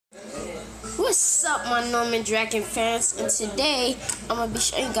What's up, my Norman Dragon fans? And today I'm gonna be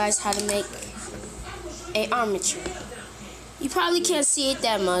showing you guys how to make a armature. You probably can't see it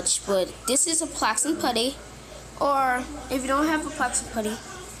that much, but this is a Plax and Putty, or if you don't have a Plax and Putty,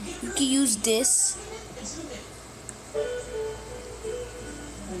 you can use this.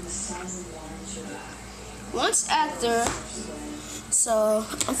 Once after, so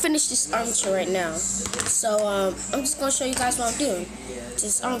I'm finished this armature right now. So I'm just gonna show you guys what I'm doing.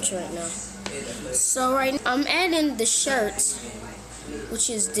 This armature right now. So right now, I'm adding the shirt, which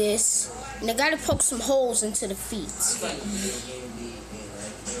is this, and I gotta poke some holes into the feet.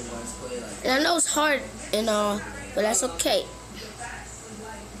 And I know it's hard and all, but that's okay.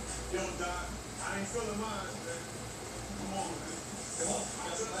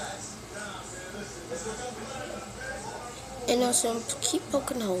 And also keep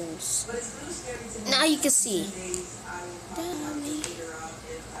poking holes. Now you can see.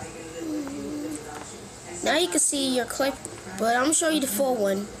 Now you can see your clip, but I'm gonna show you the full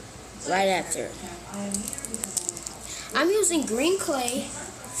one right after. I'm using green clay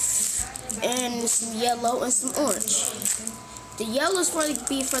and some yellow and some orange. The yellow is going to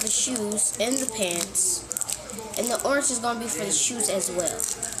be for the shoes and the pants, and the orange is going to be for the shoes as well.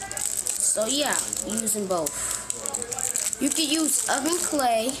 So yeah, using both. You can use oven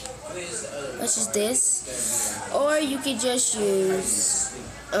clay, which is this, or you can just use